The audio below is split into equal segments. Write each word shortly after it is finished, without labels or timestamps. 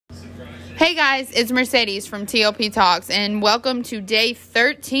Hey guys, it's Mercedes from TLP Talks, and welcome to day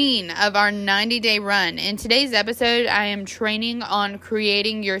 13 of our 90-day run. In today's episode, I am training on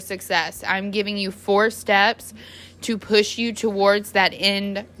creating your success. I'm giving you 4 steps to push you towards that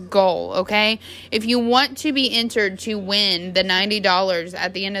end goal, okay? If you want to be entered to win the $90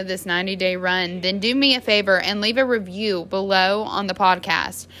 at the end of this 90-day run, then do me a favor and leave a review below on the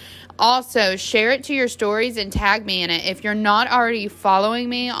podcast. Also, share it to your stories and tag me in it. If you're not already following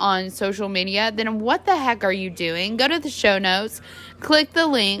me on social media, then what the heck are you doing? Go to the show notes, click the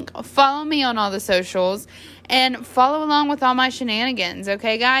link, follow me on all the socials, and follow along with all my shenanigans.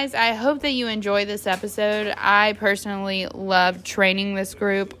 Okay, guys? I hope that you enjoy this episode. I personally love training this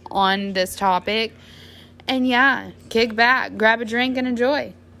group on this topic. And yeah, kick back, grab a drink, and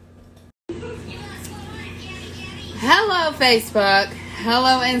enjoy. Hello, Facebook.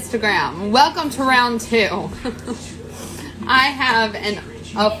 Hello, Instagram. Welcome to round 2. I have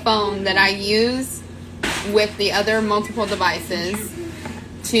a phone that I use with the other multiple devices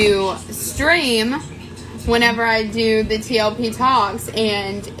to stream whenever I do the TLP Talks,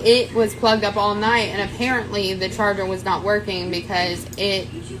 and it was plugged up all night, and apparently the charger was not working because it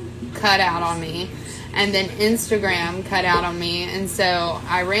cut out on me, and then Instagram cut out on me, and so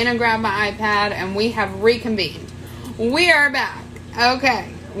I ran and grabbed my iPad, and we have reconvened. We are back. Okay,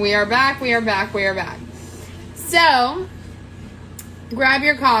 we are back. So, grab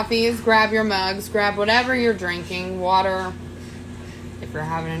your coffees, grab your mugs, grab whatever you're drinking, water. If you're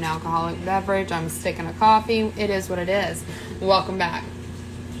having an alcoholic beverage, I'm sticking a coffee. It is what it is. Welcome back.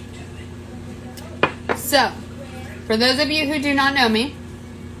 So, for those of you who do not know me,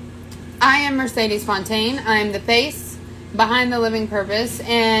 I am Mercedes Fontaine. I am the face behind the Living Purpose,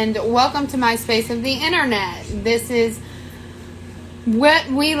 and welcome to my space of the internet. This is what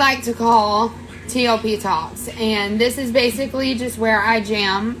we like to call TLP Talks, and this is basically just where I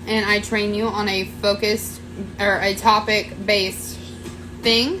jam and I train you on a focused or a topic-based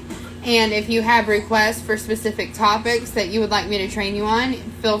thing. And if you have requests for specific topics that you would like me to train you on,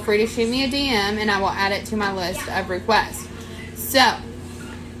 feel free to shoot me a DM and I will add it to my list of requests. So,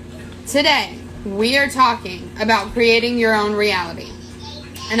 today we are talking about creating your own reality.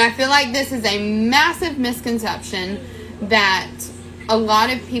 And I feel like this is a massive misconception that a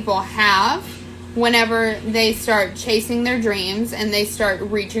lot of people have whenever they start chasing their dreams and they start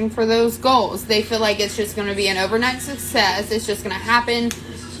reaching for those goals. They feel like it's just going to be an overnight success. It's just going to happen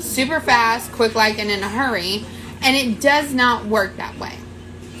super fast, quick, like, and in a hurry. And it does not work that way.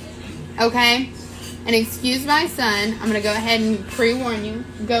 Okay? And excuse my son. I'm going to go ahead and pre-warn you.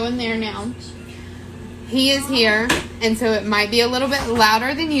 Go in there now. He is here, and so it might be a little bit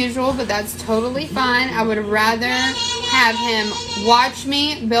louder than usual, but that's totally fine. I would rather have him watch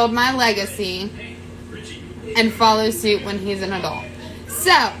me build my legacy and follow suit when he's an adult.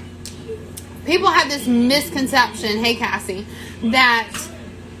 So, people have this misconception, hey Cassie, that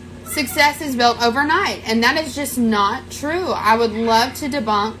success is built overnight, and that is just not true. I would love to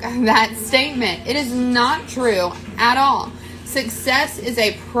debunk that statement. It is not true at all. Success is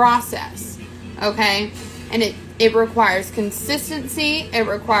a process. Okay, and it requires consistency, it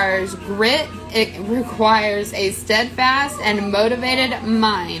requires grit, it requires a steadfast and motivated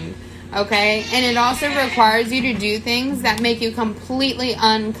mind, okay, and it also requires you to do things that make you completely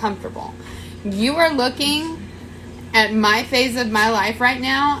uncomfortable. You are looking at my phase of my life right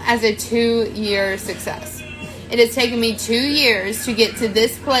now as a 2-year success. It has taken me 2 years to get to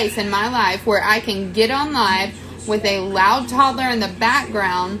this place in my life where I can get on live with a loud toddler in the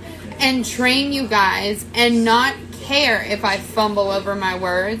background and train you guys and not care if I fumble over my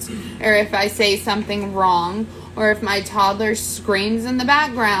words or if I say something wrong or if my toddler screams in the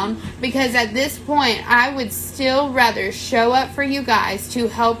background, because at this point I would still rather show up for you guys to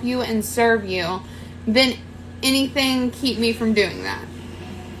help you and serve you than anything keep me from doing that.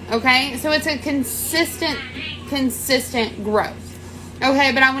 Okay? So it's a consistent growth.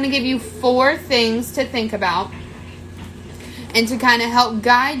 Okay, but I want to give you 4 things to think about and to kind of help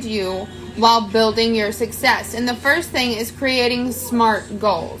guide you while building your success. And the first thing is creating SMART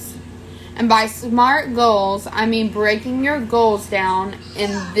goals. And by SMART goals, I mean breaking your goals down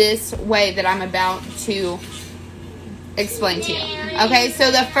in this way that I'm about to explain to you. Okay,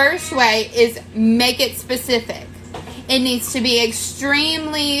 so the first way is make it specific. It needs to be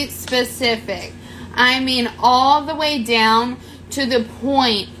extremely specific. I mean all the way down to the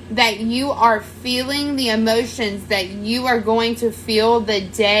point that you are feeling the emotions that you are going to feel the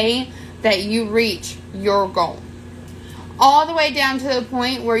day that you reach your goal. All the way down to the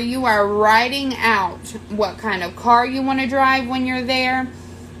point where you are writing out what kind of car you want to drive when you're there,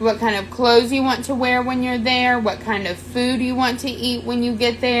 what kind of clothes you want to wear when you're there, what kind of food you want to eat when you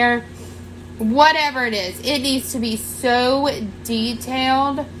get there. Whatever it is, it needs to be so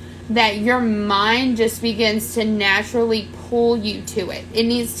detailed that your mind just begins to naturally pull you to it. It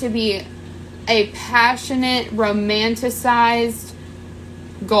needs to be a passionate, romanticized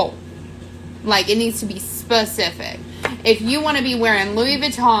goal. Like, it needs to be specific. If you want to be wearing Louis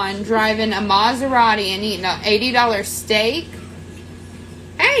Vuitton, driving a Maserati, and eating an $80 steak,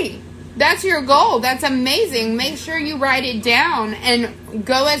 hey, that's your goal. That's amazing. Make sure you write it down and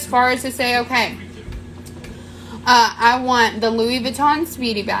go as far as to say, okay, I want the Louis Vuitton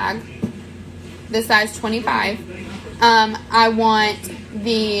Speedy bag, the size 25. I want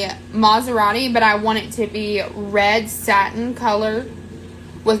the Maserati, but I want it to be red satin color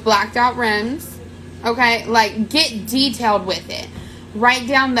with blacked out rims. Okay, like, get detailed with it. Write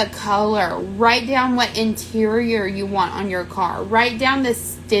down the color. Write down what interior you want on your car. Write down the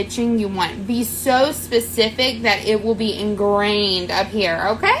stitching you want. Be so specific that it will be ingrained up here,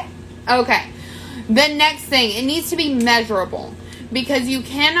 okay? Okay. The next thing, it needs to be measurable, because you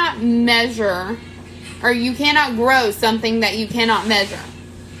cannot measure, or you cannot grow something that you cannot measure,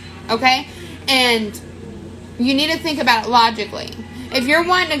 okay? And you need to think about it logically. If you're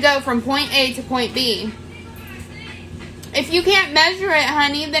wanting to go from point A to point B, if you can't measure it,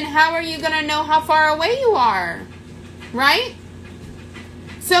 honey, then how are you going to know how far away you are? Right?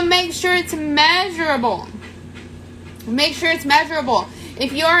 So make sure it's measurable. Make sure it's measurable.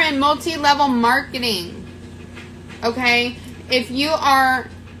 If you are in multi-level marketing, okay, if you are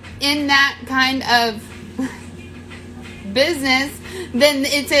in that kind of business, then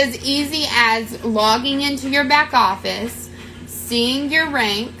it's as easy as logging into your back office, seeing your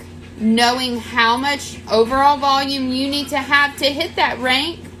rank, knowing how much overall volume you need to have to hit that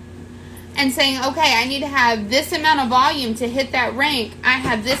rank, and saying, okay, I need to have this amount of volume to hit that rank. I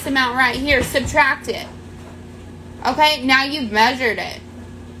have this amount right here. Subtract it. Okay, now you've measured it.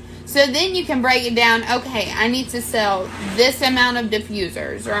 So then you can break it down. Okay, I need to sell this amount of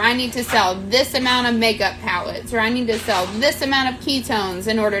diffusers, or I need to sell this amount of makeup palettes, or I need to sell this amount of ketones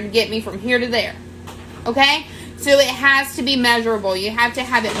in order to get me from here to there. Okay? So it has to be measurable. You have to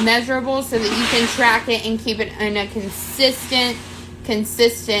have it measurable so that you can track it and keep it in a consistent,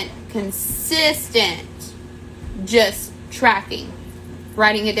 just tracking.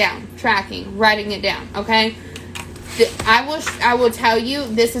 Writing it down. Tracking. Writing it down. Okay? I will tell you,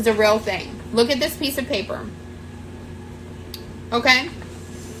 this is a real thing. Look at this piece of paper. Okay?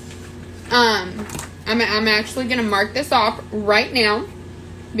 I'm actually going to mark this off right now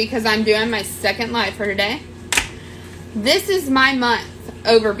because I'm doing my second live for today. This is my month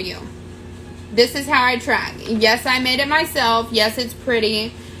overview. This is how I track. Yes, I made it myself. Yes, it's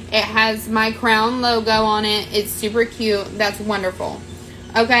pretty. It has my Crown logo on it. It's super cute. That's wonderful.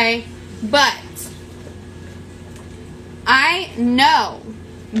 Okay? But I know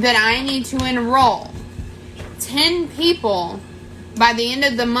that I need to enroll 10 people by the end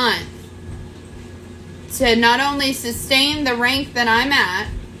of the month to not only sustain the rank that I'm at,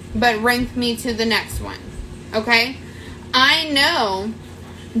 but rank me to the next one. Okay? I know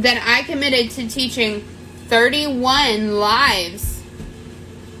that I committed to teaching 31 lives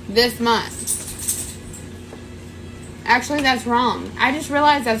this month. Actually, that's wrong. I just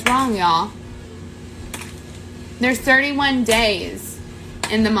realized that's wrong, y'all. There's 31 days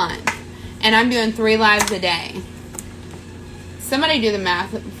in the month, and I'm doing 3 lives a day. Somebody do the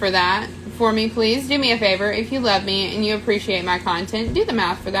math for that for me, please. Do me a favor. If you love me and you appreciate my content, do the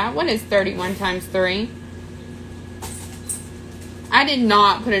math for that. What is 31 times 3? I did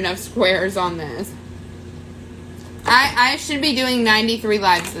not put enough squares on this. I should be doing 93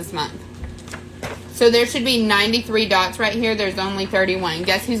 lives this month. So there should be 93 dots right here. There's only 31.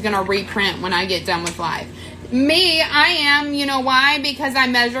 Guess who's going to reprint when I get done with live? Me, I am. You know why? Because I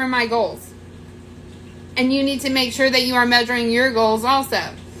measure my goals. And you need to make sure that you are measuring your goals also.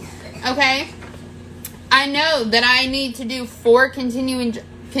 Okay? I know that I need to do 4 continuing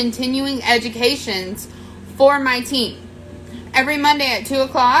educations for my team. Every Monday at 2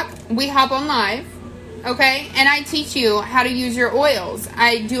 o'clock, we hop on live. Okay? And I teach you how to use your oils.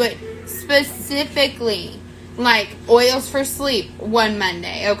 I do it specifically. Like oils for sleep one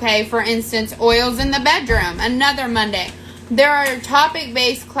Monday, okay? For instance, oils in the bedroom another Monday. There are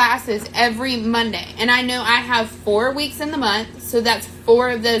topic-based classes every Monday. And I know I have 4 weeks in the month, so that's 4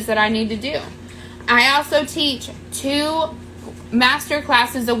 of those that I need to do. I also teach 2 master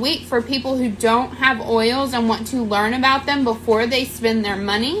classes a week for people who don't have oils and want to learn about them before they spend their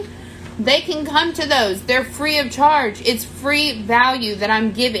money. They can come to those. They're free of charge. It's free value that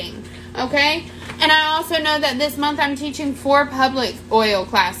I'm giving, okay? And I also know that this month I'm teaching 4 public oil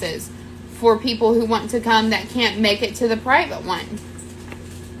classes for people who want to come that can't make it to the private one.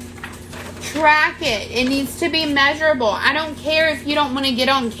 Track it. It needs to be measurable. I don't care if you don't want to get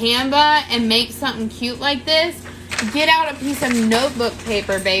on Canva and make something cute like this. Get out a piece of notebook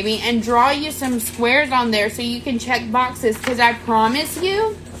paper, baby, and draw you some squares on there so you can check boxes. Because I promise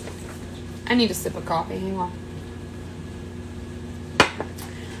you, I need a sip of coffee. Hang on.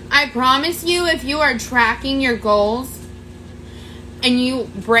 I promise you, if you are tracking your goals and you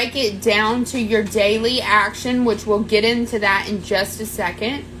break it down to your daily action, which we'll get into that in just a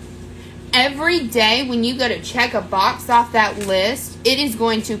second, every day when you go to check a box off that list, it is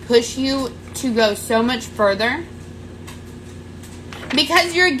going to push you to go so much further.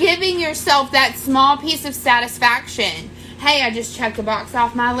 Because you're giving yourself that small piece of satisfaction. Hey, I just checked a box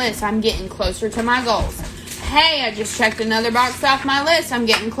off my list. I'm getting closer to my goals. Hey, I just checked another box off my list. I'm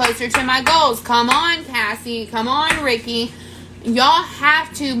getting closer to my goals. Come on, Cassie. Come on, Ricky. Y'all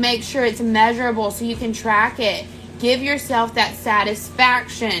have to make sure it's measurable so you can track it. Give yourself that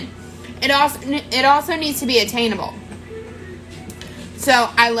satisfaction. It also needs to be attainable. So,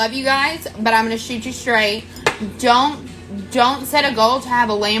 I love you guys, but I'm going to shoot you straight. Don't set a goal to have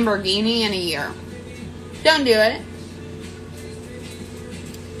a Lamborghini in a year. Don't do it.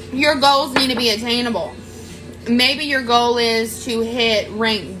 Your goals need to be attainable. Maybe your goal is to hit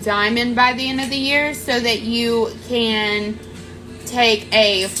rank diamond by the end of the year so that you can take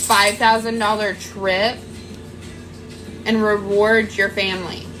a $5,000 trip and reward your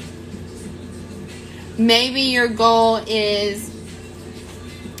family. Maybe your goal is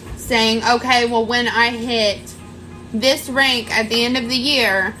saying, okay, well, when I hit this rank at the end of the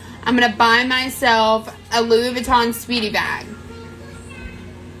year, I'm going to buy myself a Louis Vuitton Speedy bag.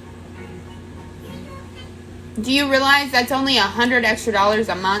 Do you realize that's only $100 extra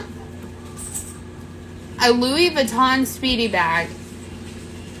a month? A Louis Vuitton Speedy bag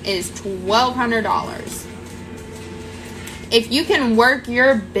is $1,200. If you can work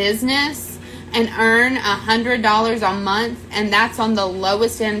your business and earn $100 a month, and that's on the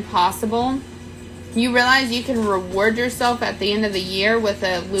lowest end possible, you realize you can reward yourself at the end of the year with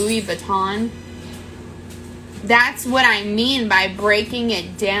a Louis Vuitton? That's what I mean by breaking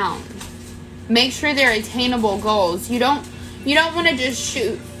it down. Make sure they're attainable goals. You don't want to just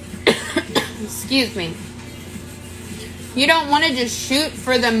shoot. Excuse me. You don't want to just shoot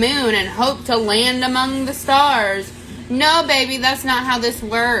for the moon and hope to land among the stars. No, baby, that's not how this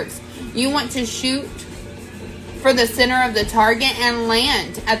works. You want to shoot for the center of the target and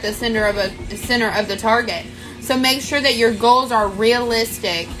land at the center of the target. So make sure that your goals are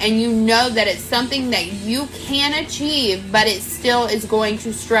realistic and you know that it's something that you can achieve, but it still is going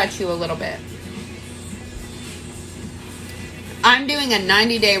to stretch you a little bit. I'm doing a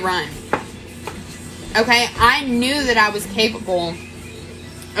 90-day run. Okay, I knew that I was capable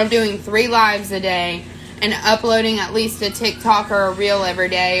of doing 3 lives a day and uploading at least a TikTok or a reel every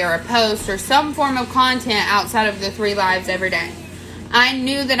day or a post or some form of content outside of the 3 lives every day. I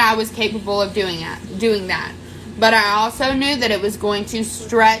knew that I was capable of doing that. But I also knew that it was going to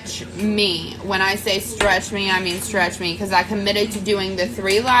stretch me. When I say stretch me, I mean stretch me, because I committed to doing the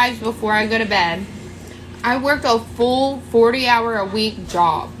 3 lives before I go to bed. I work a full 40-hour-a-week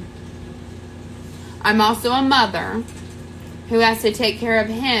job. I'm also a mother who has to take care of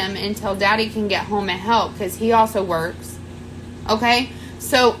him until daddy can get home and help, because he also works. Okay?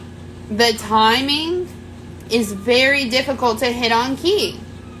 So the timing is very difficult to hit on key.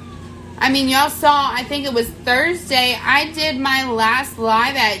 I mean, y'all saw, I think it was Thursday, I did my last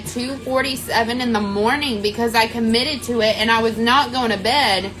live at 2:47 in the morning because I committed to it and I was not going to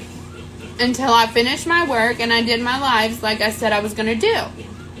bed until I finished my work and I did my lives like I said I was going to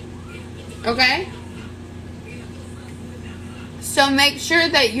do. Okay? So make sure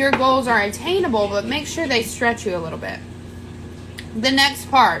that your goals are attainable, but make sure they stretch you a little bit. The next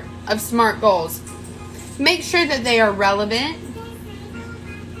part of SMART goals. Make sure that they are relevant.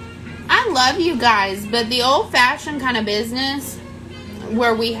 I love you guys, but the old-fashioned kind of business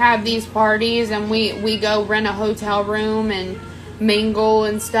where we have these parties and we go rent a hotel room and mingle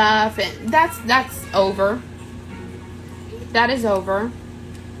and stuff, and that's over. That is over.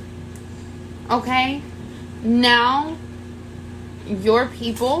 Okay? Now, your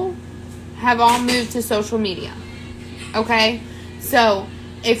people have all moved to social media. Okay? So,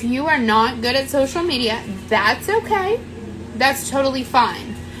 if you are not good at social media, that's okay. That's totally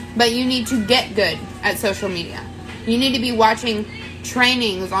fine. But you need to get good at social media. You need to be watching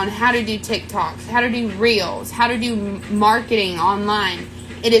trainings on how to do TikToks, how to do Reels, how to do marketing online.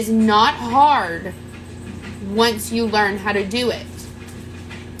 It is not hard once you learn how to do it.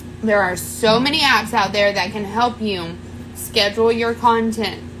 There are so many apps out there that can help you schedule your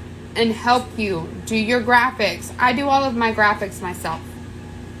content and help you do your graphics. I do all of my graphics myself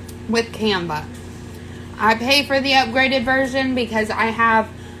with Canva. I pay for the upgraded version because I have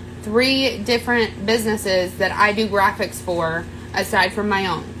 3 different businesses that I do graphics for aside from my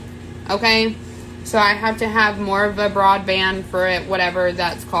own. Okay? So I have to have more of a broadband for it, whatever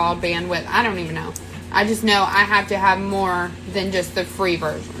that's called, bandwidth. I don't even know. I just know I have to have more than just the free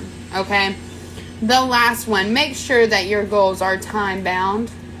version. Okay? The last one, make sure that your goals are time bound.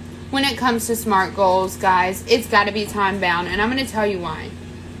 When it comes to SMART goals, guys, it's got to be time bound, and I'm going to tell you why.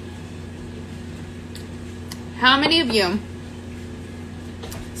 How many of you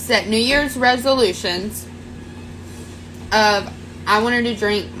set New Year's resolutions of I wanted to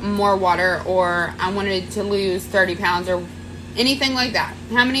drink more water, or I wanted to lose 30 pounds, or anything like that?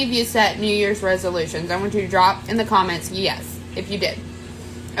 How many of you set New Year's resolutions? I want you to drop in the comments yes, if you did.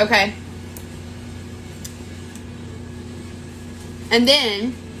 Okay. And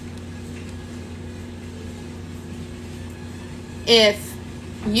then, if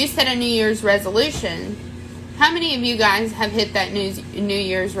you set a New Year's resolution, how many of you guys have hit that New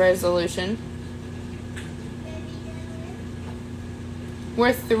Year's resolution?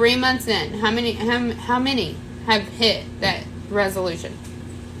 We're 3 months in. How many have hit that resolution?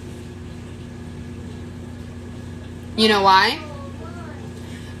 You know why?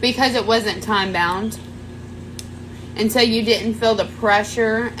 Because it wasn't time bound. And so you didn't feel the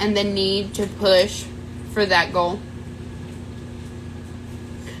pressure and the need to push for that goal.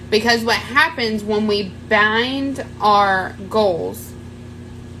 Because what happens when we bind our goals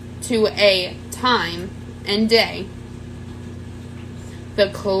to a time and day, the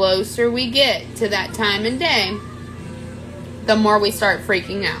closer we get to that time and day, the more we start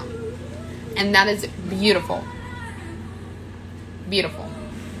freaking out. And that is beautiful. Beautiful.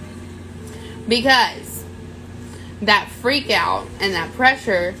 Because that freak out and that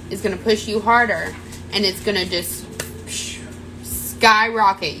pressure is going to push you harder, and it's going to just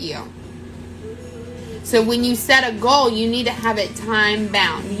skyrocket you. So when you set a goal, you need to have it time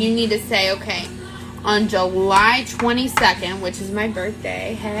bound. You need to say, okay, on July 22nd, which is my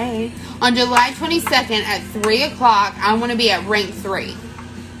birthday, hey, on July 22nd at 3 o'clock, I want to be at rank 3.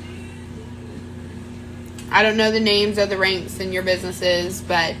 I don't know the names of the ranks in your businesses,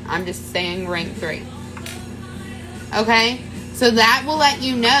 but I'm just saying rank 3. Okay? So that will let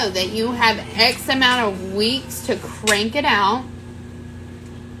you know that you have X amount of weeks to crank it out,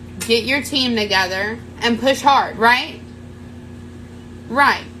 get your team together, and push hard, right?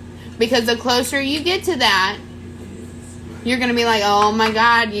 Right. Because the closer you get to that, you're going to be like, oh my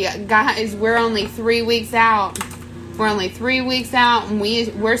God, guys, we're only 3 weeks out. We're only 3 weeks out, and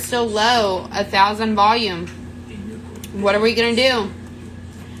we're still low, 1,000 volume. What are we going to do?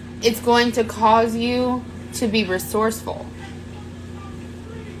 It's going to cause you to be resourceful.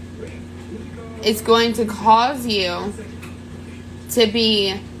 It's going to cause you to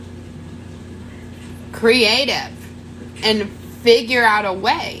be creative and figure out a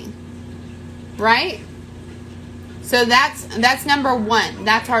way, right? So that's number 1.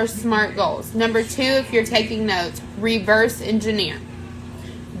 That's our SMART goals. Number 2, if you're taking notes, reverse engineer.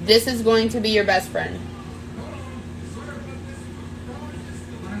 This is going to be your best friend.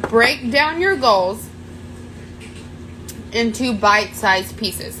 Break down your goals into bite-sized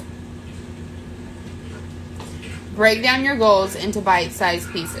pieces. Break down your goals into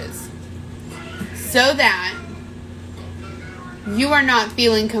bite-sized pieces, so that you are not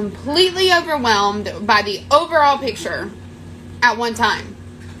feeling completely overwhelmed by the overall picture at one time.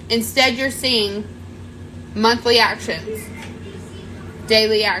 Instead, you're seeing monthly actions,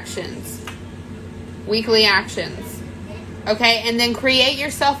 daily actions, weekly actions. Okay? And then create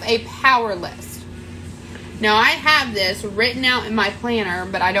yourself a power list. Now, I have this written out in my planner,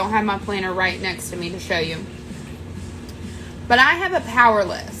 but I don't have my planner right next to me to show you. But I have a power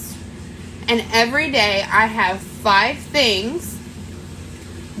list. And every day I have 5 things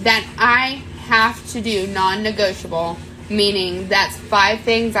that I have to do, non-negotiable, meaning that's 5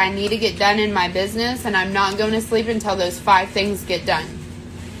 things I need to get done in my business, and I'm not going to sleep until those 5 things get done.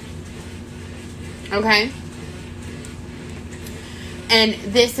 Okay? And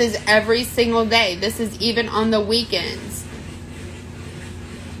this is every single day. This is even on the weekends.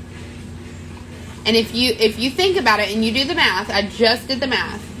 And if you think about it and you do the math, I just did the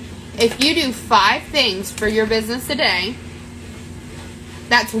math. If you do 5 things for your business a day,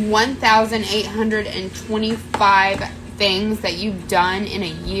 that's 1,825 things that you've done in a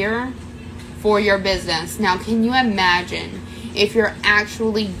year for your business. Now, can you imagine if you're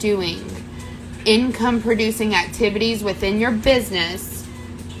actually doing income producing activities within your business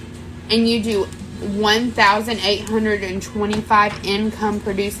and you do 1,825 income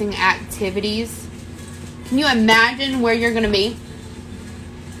producing activities, can you imagine where you're going to be?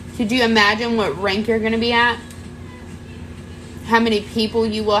 Could you imagine what rank you're going to be at? How many people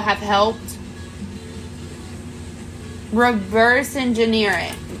you will have helped? Reverse engineer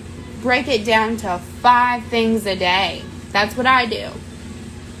it. Break it down to 5 things a day. That's what I do.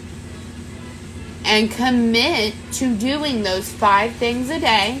 And commit to doing those 5 things a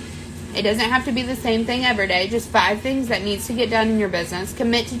day. It doesn't have to be the same thing every day. Just 5 things that needs to get done in your business.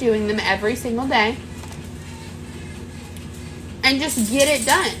 Commit to doing them every single day. And just get it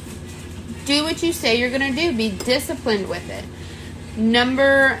done. Do what you say you're going to do. Be disciplined with it.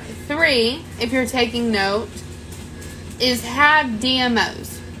 Number 3, if you're taking note, is have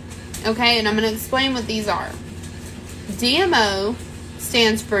DMOs. Okay, and I'm going to explain what these are. DMO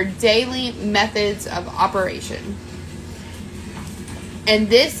stands for Daily Methods of Operation. And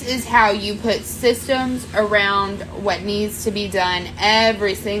this is how you put systems around what needs to be done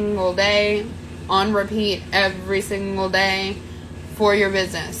every single day, on repeat every single day for your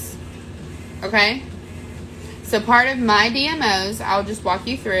business. Okay? So part of my DMOs, I'll just walk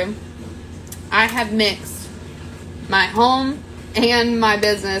you through. I have mixed my home and my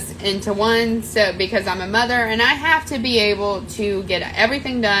business into one, so because I'm a mother and I have to be able to get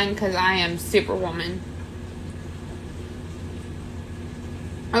everything done because I am superwoman.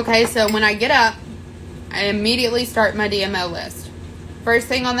 Okay, so when I get up, I immediately start my DMO list. First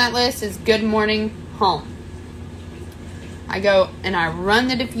thing on that list is good morning home. I go and I run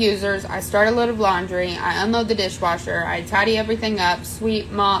the diffusers, I start a load of laundry, I unload the dishwasher, I tidy everything up, sweep,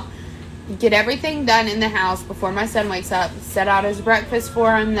 mop, get everything done in the house before my son wakes up, set out his breakfast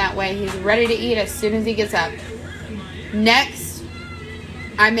for him, that way he's ready to eat as soon as he gets up. Next,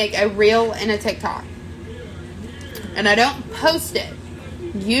 I make a reel and a TikTok. And I don't post it.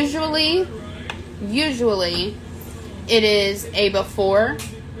 Usually, it is a before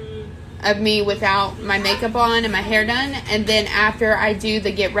of me without my makeup on and my hair done. And then after I do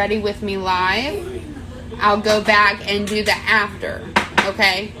the Get Ready With Me live, I'll go back and do the after.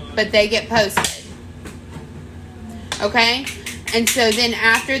 Okay? But they get posted. Okay? And so then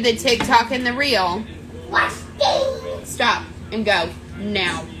after the TikTok and the reel, stop and go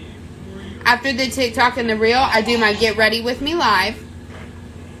now. After the TikTok and the reel, I do my Get Ready With Me live.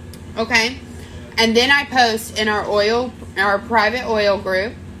 Okay? And then I post in our private oil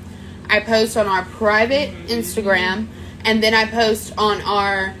group. I post on our private Instagram. And then I post on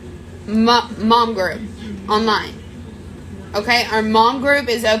our mom group online. Okay, our mom group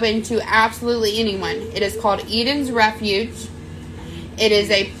is open to absolutely anyone. It is called Eden's Refuge. It is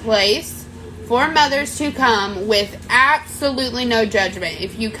a place for mothers to come with absolutely no judgment.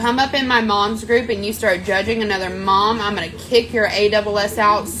 If you come up in my mom's group and you start judging another mom, I'm going to kick your ASS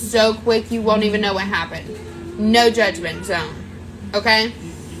out so quick you won't even know what happened. No judgment zone. Okay?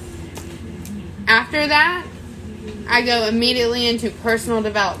 After that, I go immediately into personal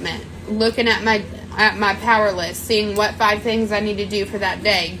development. Looking at my power list, seeing what 5 things I need to do for that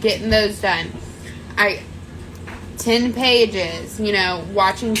day, getting those done. 10 pages,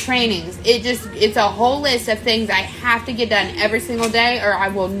 watching trainings. It's a whole list of things I have to get done every single day or I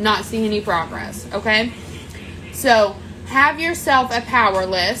will not see any progress, okay? So, have yourself a power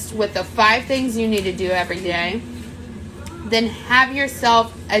list with the 5 things you need to do every day. Then have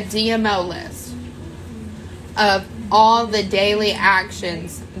yourself a DMO list of all the daily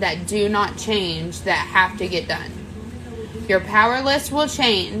actions that do not change that have to get done. Your power list will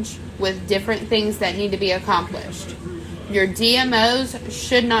change with different things that need to be accomplished. Your DMOs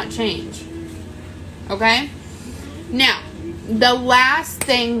should not change. Okay? Now, the last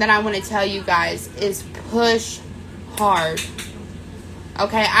thing that I want to tell you guys is push hard.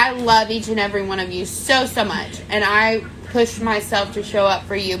 Okay? I love each and every one of you so much. And I push myself to show up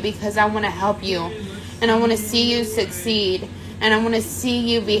for you because I want to help you. And I want to see you succeed. And I want to see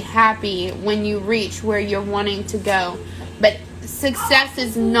you be happy when you reach where you're wanting to go. But success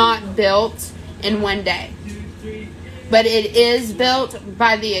is not built in one day. But it is built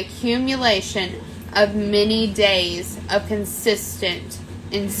by the accumulation of many days of consistent,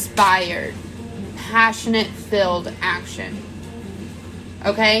 inspired, passionate-filled action.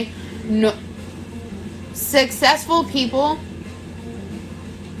 Okay? No, successful people,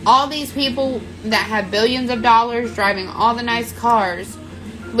 all these people that have billions of dollars, driving all the nice cars,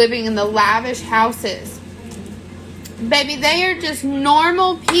 living in the lavish houses, baby, they are just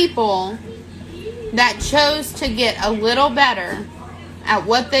normal people that chose to get a little better at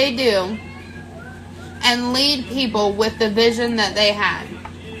what they do and lead people with the vision that they had.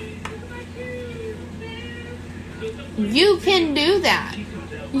 You can do that.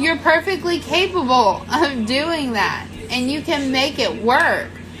 You're perfectly capable of doing that, and you can make it work.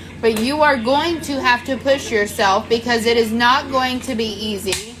 But you are going to have to push yourself, because it is not going to be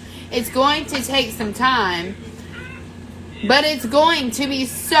easy. It's going to take some time, but it's going to be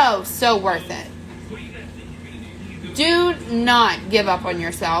so, so worth it. Do not give up on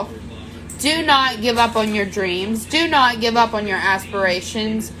yourself. Do not give up on your dreams. Do not give up on your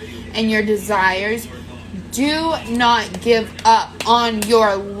aspirations and your desires. Do not give up on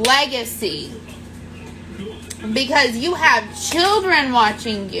your legacy, because you have children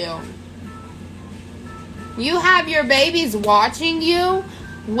watching you. You have your babies watching you,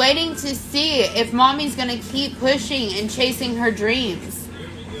 waiting to see if mommy's going to keep pushing and chasing her dreams.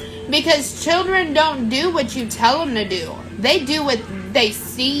 Because children don't do what you tell them to do. They do what they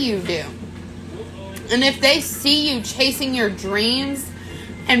see you do. And if they see you chasing your dreams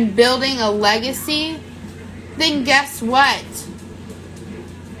and building a legacy, then guess what?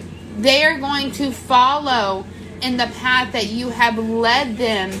 They are going to follow in the path that you have led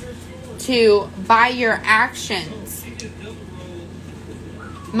them to by your actions.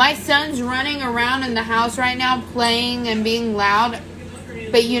 My son's running around in the house right now playing and being loud,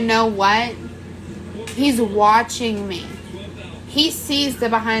 but you know what? He's watching me. He sees the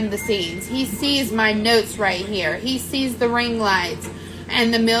behind the scenes. He sees my notes right here. He sees the ring lights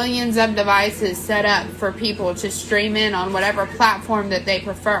and the millions of devices set up for people to stream in on whatever platform that they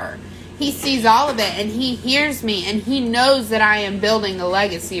prefer. He sees all of it, and he hears me, and he knows that I am building a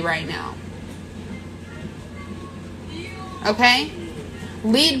legacy right now. Okay?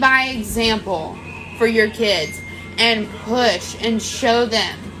 Lead by example for your kids, and push and show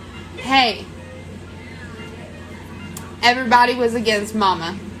them, hey, everybody was against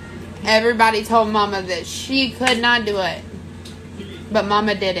mama. Everybody told mama that she could not do it. But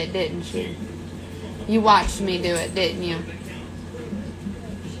mama did it, didn't she? You watched me do it, didn't you?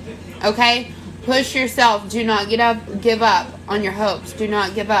 Okay? Push yourself. Do not give up on your hopes. Do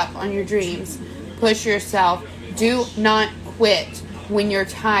not give up on your dreams. Push yourself. Do not quit when you're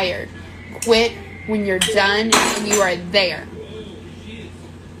tired. Quit when you're done and you are there.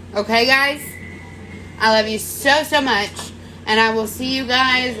 Okay, guys? I love you so, so much. And I will see you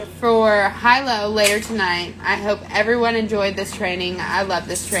guys for high-low later tonight. I hope everyone enjoyed this training. I love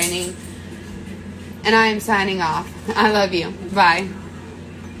this training. And I am signing off. I love you. Bye.